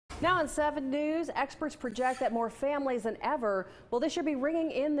Now on 7 News, experts project that more families than ever will this year be ringing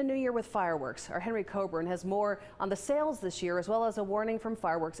in the new year with fireworks. Our Henry Coburn has more on the sales this year, as well as a warning from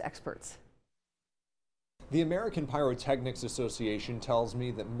fireworks experts. The American Pyrotechnics Association tells me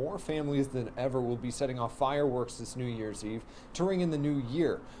that more families than ever will be setting off fireworks this New Year's Eve to ring in the new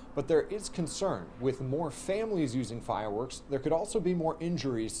year. But there is concern. With more families using fireworks, there could also be more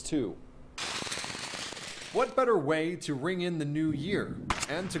injuries too. What better way to ring in the new year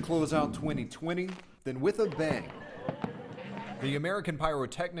and to close out 2020 than with a bang? The American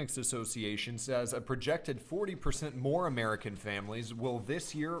Pyrotechnics Association says a projected 40% more American families will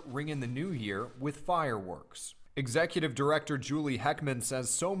this year ring in the new year with fireworks. Executive Director Julie Heckman says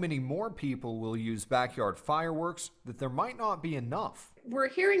so many more people will use backyard fireworks that there might not be enough. We're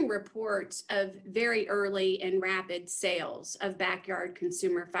hearing reports of very early and rapid sales of backyard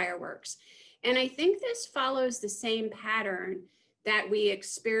consumer fireworks. And I think this follows the same pattern that we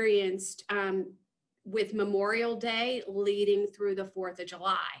experienced with Memorial Day leading through the 4th of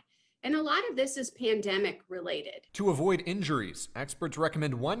July. And a lot of this is pandemic related. To avoid injuries, experts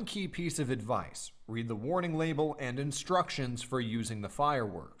recommend one key piece of advice: read the warning label and instructions for using the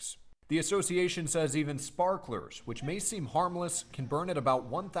fireworks. The association says even sparklers, which may seem harmless, can burn at about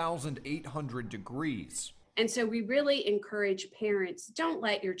 1,800 degrees. And so we really encourage parents, don't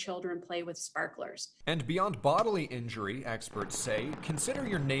let your children play with sparklers. And beyond bodily injury, experts say, consider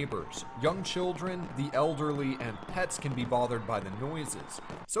your neighbors. Young children, the elderly, and pets can be bothered by the noises.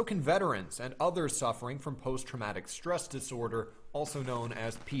 So can veterans and others suffering from post-traumatic stress disorder, also known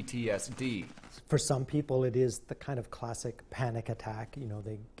as PTSD. For some people, it is the kind of classic panic attack. You know,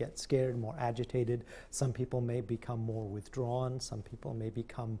 they get scared, more agitated. Some people may become more withdrawn. Some people may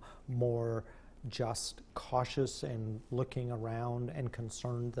become more just cautious and looking around and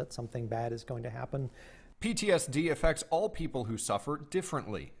concerned that something bad is going to happen. PTSD affects all people who suffer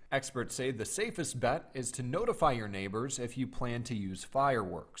differently. Experts say the safest bet is to notify your neighbors if you plan to use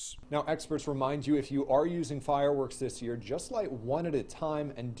fireworks. Now, experts remind you, if you are using fireworks this year, just light one at a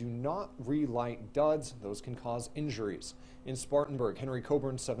time and do not relight duds. Those can cause injuries. In Spartanburg, Henry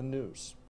Coburn, 7 News.